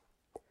this?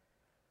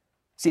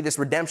 See, this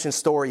redemption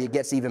story, it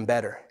gets even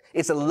better.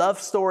 It's a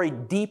love story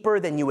deeper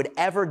than you would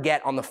ever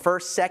get on the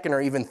first, second, or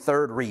even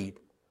third read.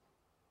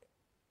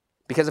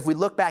 Because if we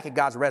look back at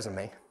God's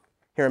resume,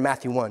 here in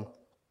Matthew 1,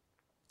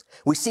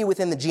 we see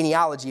within the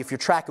genealogy, if you're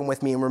tracking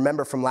with me and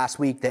remember from last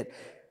week, that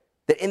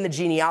in the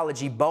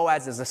genealogy,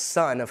 Boaz is a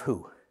son of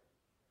who?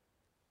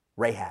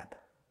 Rahab.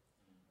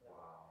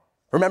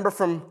 Remember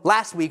from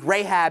last week,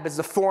 Rahab is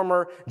the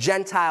former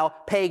Gentile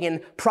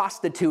pagan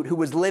prostitute who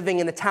was living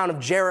in the town of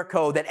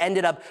Jericho that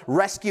ended up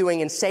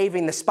rescuing and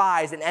saving the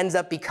spies and ends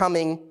up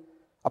becoming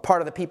a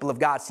part of the people of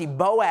God. See,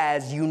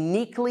 Boaz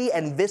uniquely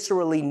and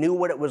viscerally knew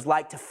what it was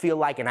like to feel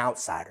like an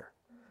outsider.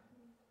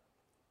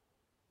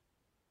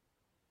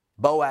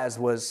 Boaz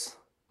was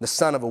the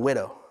son of a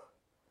widow.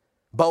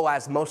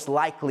 Boaz most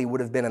likely would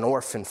have been an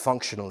orphan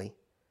functionally.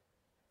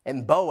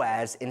 And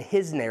Boaz, in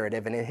his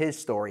narrative and in his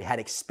story, had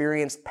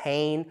experienced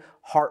pain,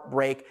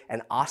 heartbreak,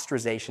 and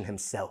ostracization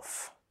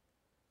himself.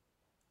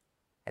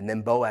 And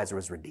then Boaz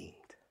was redeemed.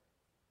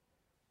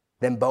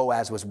 Then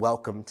Boaz was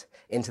welcomed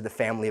into the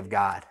family of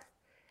God.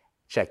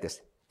 Check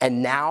this.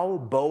 And now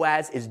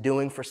Boaz is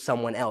doing for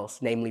someone else,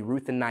 namely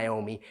Ruth and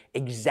Naomi,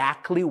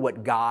 exactly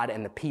what God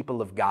and the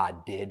people of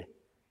God did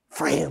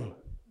for him.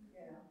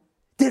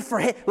 did for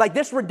him. Like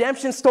this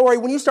redemption story,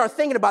 when you start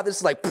thinking about this,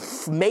 it's like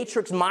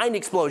Matrix mind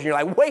explosion.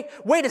 You're like,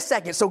 wait a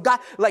second. So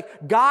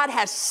God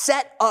has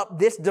set up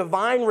this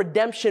divine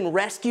redemption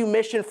rescue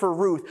mission for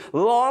Ruth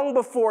long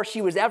before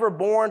she was ever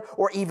born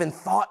or even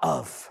thought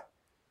of.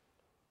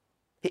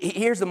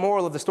 Here's the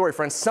moral of the story,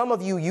 friends. Some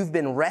of you, you've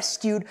been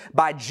rescued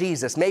by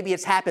Jesus. Maybe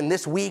it's happened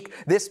this week,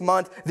 this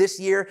month, this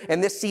year,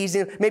 and this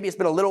season. Maybe it's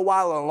been a little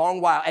while or a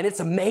long while, and it's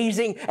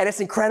amazing, and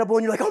it's incredible,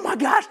 and you're like, oh my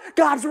gosh,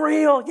 God's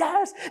real.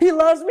 Yes, he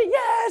loves me.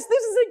 Yes,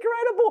 this is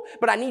incredible.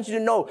 But I need you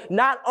to know,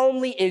 not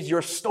only is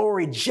your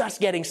story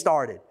just getting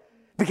started,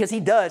 because he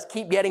does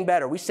keep getting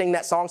better. We sing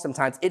that song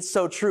sometimes. It's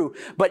so true.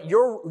 But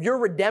your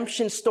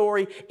redemption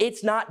story,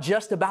 it's not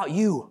just about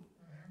you.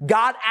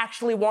 God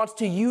actually wants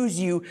to use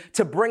you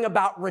to bring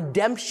about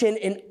redemption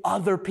in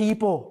other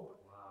people.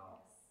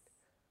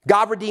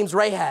 God redeems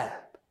Rahab,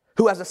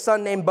 who has a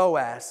son named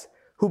Boaz,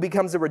 who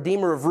becomes the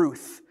redeemer of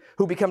Ruth,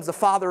 who becomes the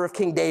father of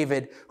King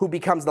David, who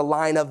becomes the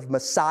line of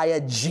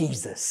Messiah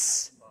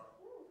Jesus.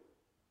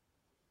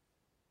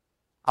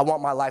 I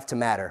want my life to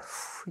matter.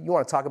 You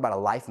want to talk about a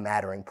life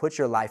mattering? Put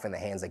your life in the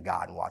hands of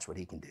God and watch what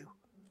he can do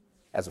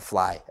as a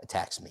fly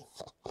attacks me.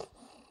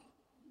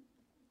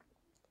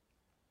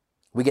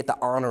 We get the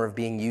honor of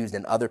being used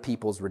in other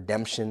people's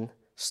redemption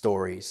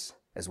stories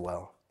as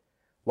well.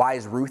 Why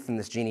is Ruth in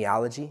this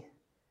genealogy?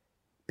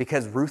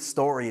 Because Ruth's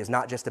story is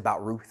not just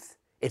about Ruth.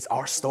 It's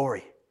our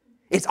story.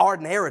 It's our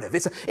narrative.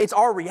 It's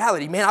our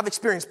reality. Man, I've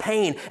experienced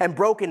pain and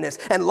brokenness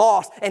and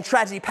loss and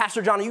tragedy.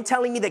 Pastor John, are you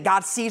telling me that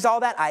God sees all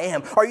that? I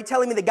am. Are you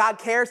telling me that God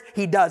cares?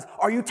 He does.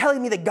 Are you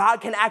telling me that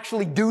God can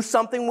actually do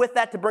something with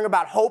that to bring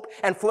about hope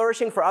and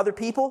flourishing for other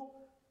people?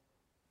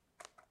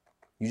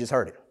 You just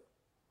heard it.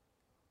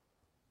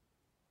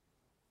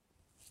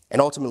 And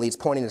ultimately, it's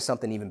pointing to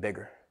something even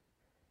bigger.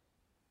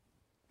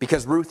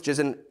 Because Ruth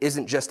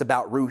isn't just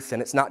about Ruth,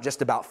 and it's not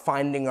just about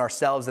finding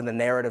ourselves in the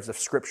narratives of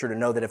Scripture to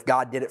know that if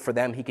God did it for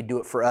them, he could do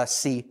it for us.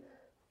 See,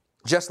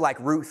 just like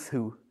Ruth,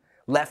 who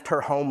left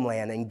her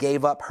homeland and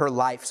gave up her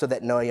life so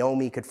that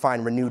Naomi could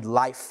find renewed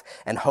life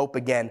and hope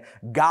again,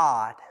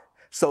 God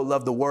so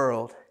loved the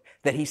world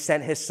that he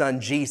sent his son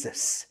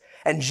Jesus.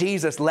 And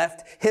Jesus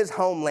left his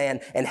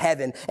homeland in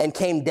heaven and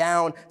came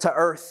down to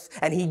earth,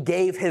 and he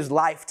gave his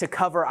life to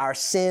cover our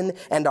sin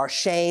and our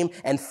shame.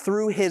 And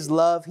through his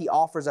love, he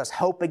offers us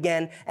hope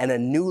again and a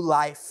new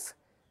life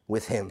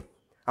with him.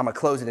 I'm going to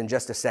close it in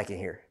just a second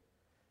here.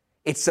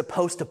 It's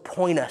supposed to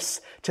point us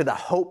to the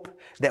hope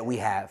that we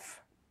have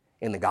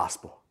in the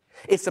gospel.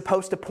 It's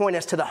supposed to point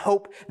us to the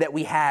hope that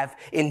we have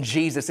in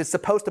Jesus. It's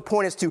supposed to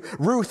point us to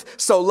Ruth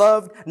so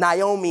loved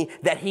Naomi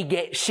that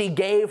she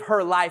gave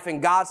her life,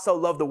 and God so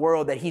loved the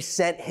world that he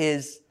sent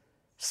his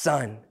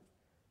son.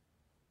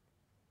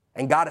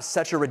 And God is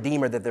such a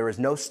redeemer that there is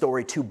no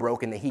story too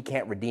broken that he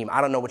can't redeem. I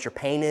don't know what your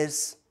pain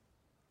is.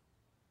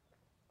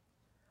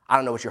 I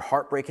don't know what your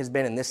heartbreak has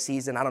been in this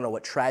season. I don't know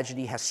what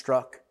tragedy has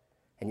struck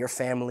in your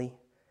family,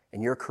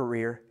 in your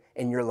career,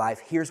 in your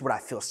life. Here's what I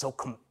feel so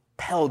compelled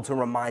to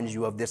remind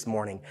you of this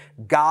morning.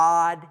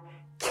 God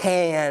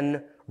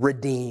can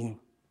redeem.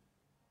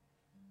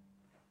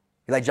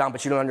 You're like, John,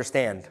 but you don't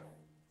understand.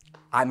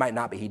 I might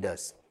not, but he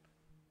does.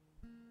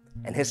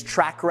 And his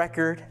track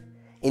record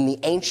in the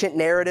ancient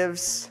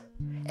narratives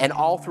and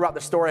all throughout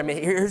the story. I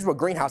mean, here's what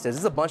Greenhouse is.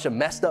 This is a bunch of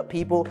messed up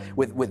people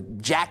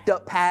with jacked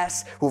up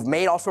pasts who've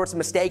made all sorts of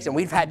mistakes, and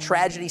we've had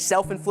tragedy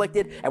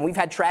self-inflicted, and we've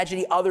had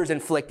tragedy others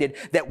inflicted,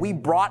 that we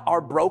brought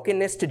our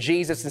brokenness to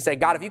Jesus and said,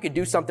 God, if you could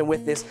do something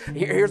with this,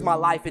 here's my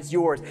life, it's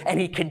yours. And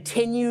he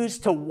continues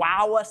to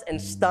wow us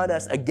and stun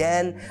us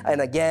again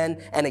and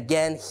again and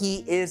again.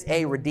 He is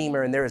a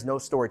redeemer, and there is no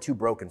story too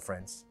broken,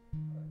 friends,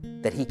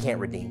 that he can't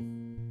redeem.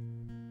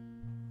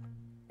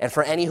 And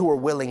for any who are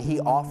willing, he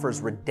offers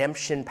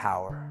redemption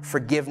power,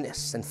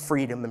 forgiveness and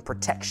freedom and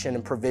protection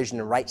and provision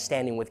and right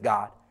standing with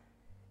God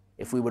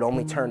if we would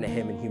only turn to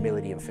him in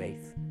humility and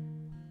faith.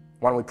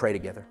 Why don't we pray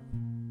together?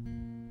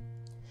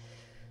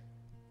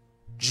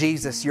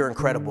 Jesus, you're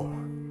incredible.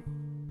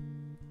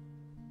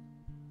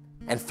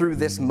 And through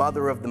this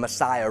mother of the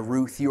Messiah,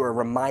 Ruth, you are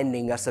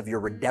reminding us of your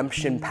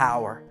redemption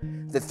power,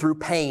 that through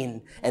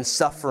pain and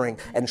suffering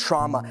and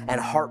trauma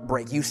and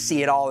heartbreak, you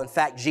see it all. In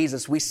fact,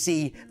 Jesus, we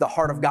see the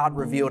heart of God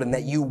revealed in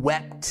that you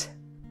wept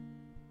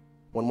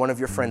when one of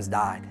your friends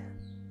died.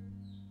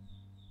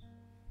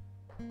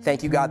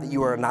 Thank you, God, that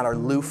you are not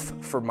aloof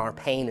from our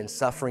pain and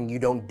suffering. You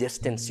don't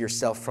distance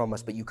yourself from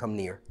us, but you come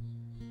near.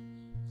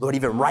 Lord,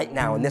 even right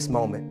now in this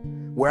moment,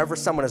 wherever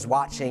someone is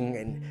watching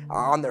and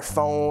on their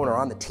phone or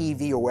on the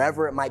TV or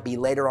wherever it might be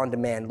later on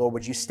demand, Lord,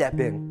 would you step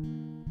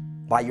in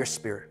by your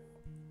Spirit?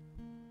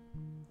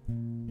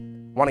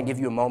 I want to give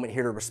you a moment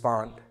here to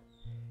respond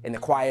in the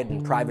quiet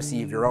and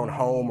privacy of your own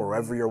home or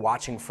wherever you're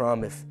watching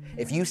from.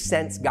 If you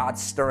sense God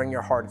stirring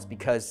your heart, it's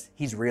because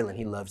he's real and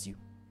he loves you.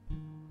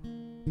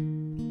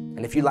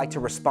 And if you'd like to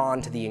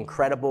respond to the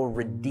incredible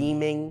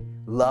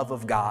redeeming love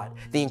of God,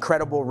 the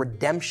incredible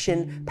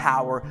redemption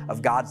power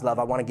of God's love,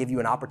 I want to give you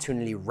an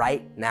opportunity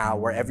right now,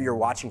 wherever you're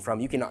watching from.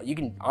 You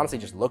can honestly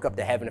just look up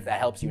to heaven if that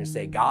helps you and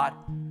say, God,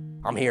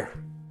 I'm here.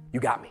 You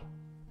got me.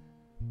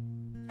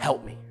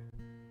 Help me.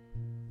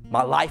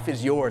 My life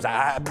is yours.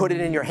 I put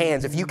it in your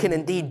hands. If you can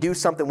indeed do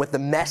something with the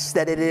mess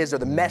that it is or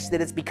the mess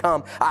that it's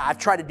become, I've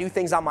tried to do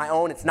things on my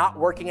own. It's not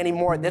working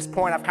anymore. At this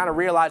point, I've kind of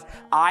realized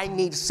I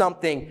need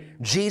something.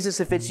 Jesus,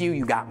 if it's you,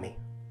 you got me.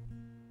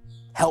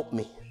 Help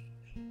me.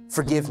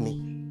 Forgive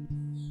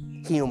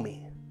me. Heal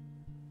me.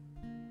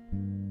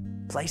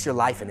 Place your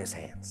life in his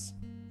hands.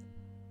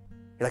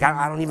 You're like,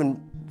 I don't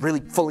even really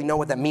fully know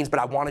what that means, but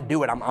I want to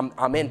do it.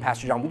 I'm in,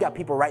 Pastor John. We got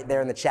people right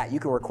there in the chat. You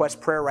can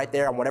request prayer right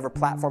there on whatever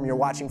platform you're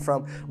watching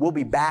from. We'll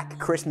be back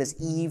Christmas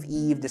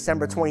Eve,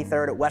 December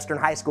 23rd at Western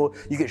High School.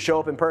 You can show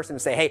up in person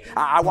and say, hey,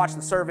 I watched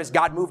the service.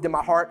 God moved in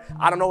my heart.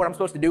 I don't know what I'm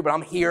supposed to do, but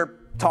I'm here.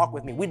 Talk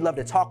with me. We'd love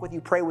to talk with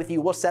you, pray with you.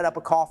 We'll set up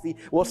a coffee.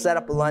 We'll set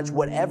up a lunch.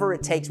 Whatever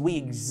it takes, we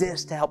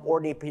exist to help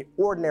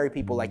ordinary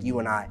people like you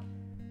and I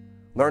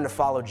learn to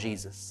follow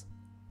Jesus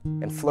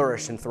and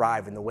flourish and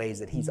thrive in the ways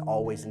that he's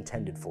always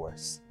intended for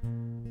us.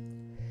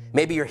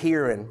 Maybe you're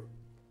here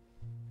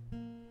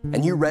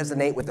and you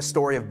resonate with the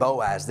story of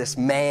Boaz, this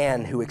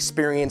man who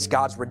experienced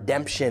God's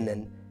redemption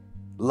and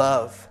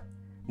love,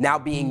 now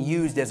being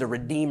used as a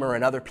redeemer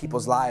in other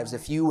people's lives.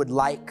 If you would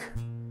like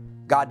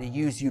God to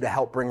use you to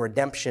help bring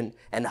redemption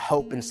and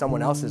hope in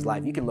someone else's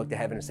life, you can look to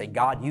heaven and say,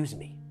 God, use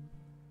me.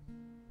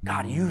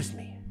 God, use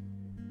me.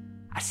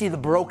 I see the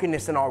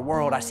brokenness in our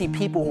world. I see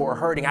people who are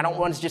hurting. I don't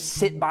want to just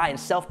sit by in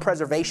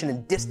self-preservation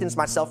and distance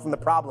myself from the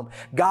problem.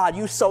 God,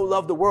 you so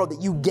love the world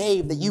that you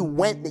gave, that you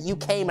went, that you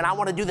came, and I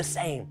want to do the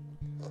same.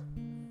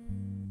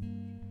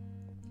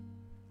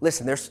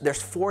 Listen,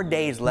 there's 4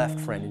 days left,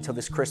 friend, until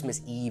this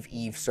Christmas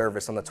Eve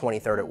service on the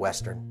 23rd at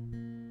Western.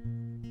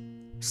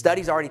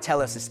 Studies already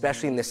tell us,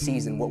 especially in this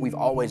season, what we've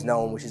always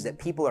known, which is that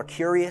people are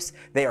curious,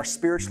 they are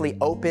spiritually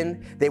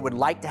open, they would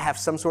like to have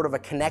some sort of a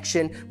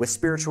connection with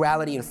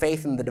spirituality and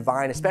faith in the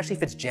divine, especially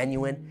if it's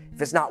genuine,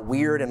 if it's not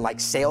weird and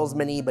like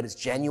salesman-y, but it's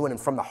genuine and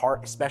from the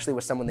heart, especially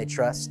with someone they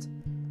trust.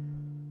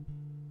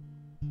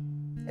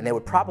 And they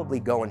would probably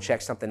go and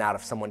check something out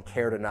if someone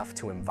cared enough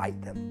to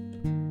invite them.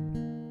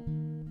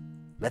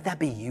 Let that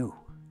be you.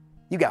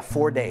 You got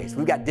 4 days.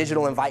 We've got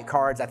digital invite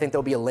cards. I think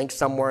there'll be a link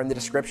somewhere in the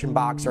description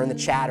box or in the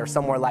chat or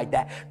somewhere like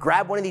that.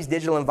 Grab one of these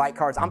digital invite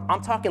cards.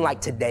 I'm talking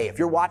like today. If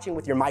you're watching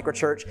with your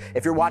microchurch,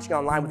 if you're watching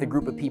online with a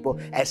group of people,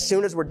 as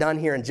soon as we're done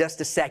here in just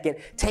a second,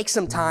 take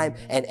some time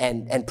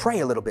and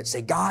pray a little bit.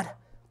 Say, God,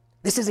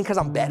 this isn't because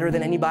I'm better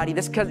than anybody.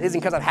 This isn't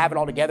because I have it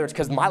all together. It's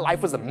because my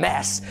life was a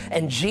mess.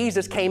 And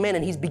Jesus came in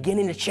and he's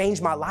beginning to change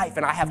my life.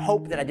 And I have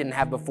hope that I didn't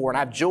have before. And I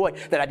have joy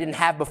that I didn't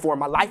have before.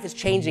 My life is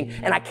changing.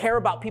 And I care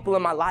about people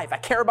in my life. I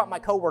care about my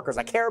coworkers.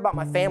 I care about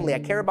my family. I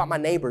care about my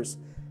neighbors.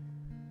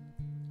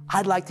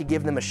 I'd like to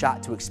give them a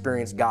shot to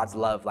experience God's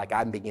love like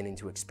I'm beginning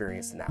to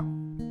experience now.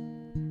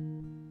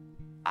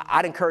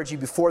 I'd encourage you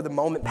before the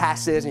moment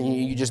passes and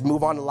you just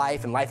move on to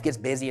life and life gets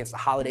busy. It's the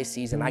holiday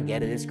season. I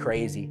get it. It's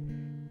crazy.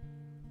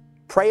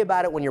 Pray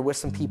about it when you're with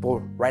some people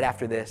right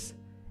after this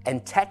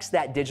and text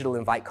that digital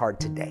invite card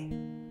today.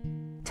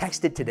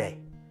 Text it today.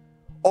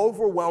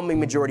 Overwhelming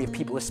majority of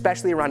people,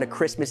 especially around a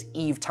Christmas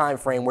Eve time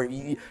frame where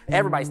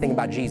everybody's thinking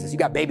about Jesus. You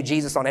got baby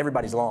Jesus on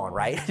everybody's lawn,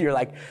 right? You're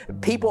like,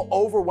 people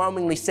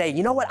overwhelmingly say,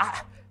 you know what,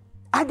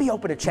 I'd be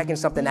open to checking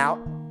something out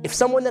if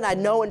someone that I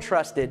know and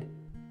trusted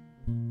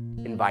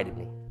invited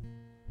me.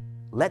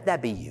 Let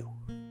that be you.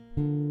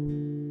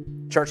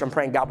 Church, I'm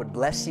praying God would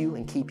bless you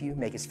and keep you,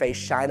 make his face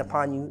shine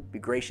upon you, be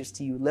gracious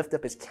to you, lift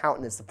up his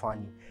countenance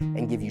upon you,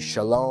 and give you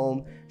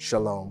shalom,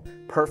 shalom,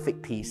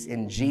 perfect peace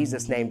in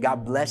Jesus' name.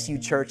 God bless you,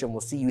 church, and we'll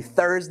see you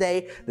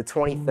Thursday, the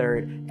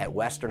 23rd at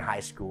Western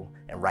High School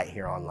and right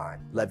here online.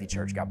 Love you,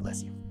 church. God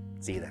bless you.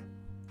 See you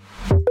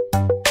then.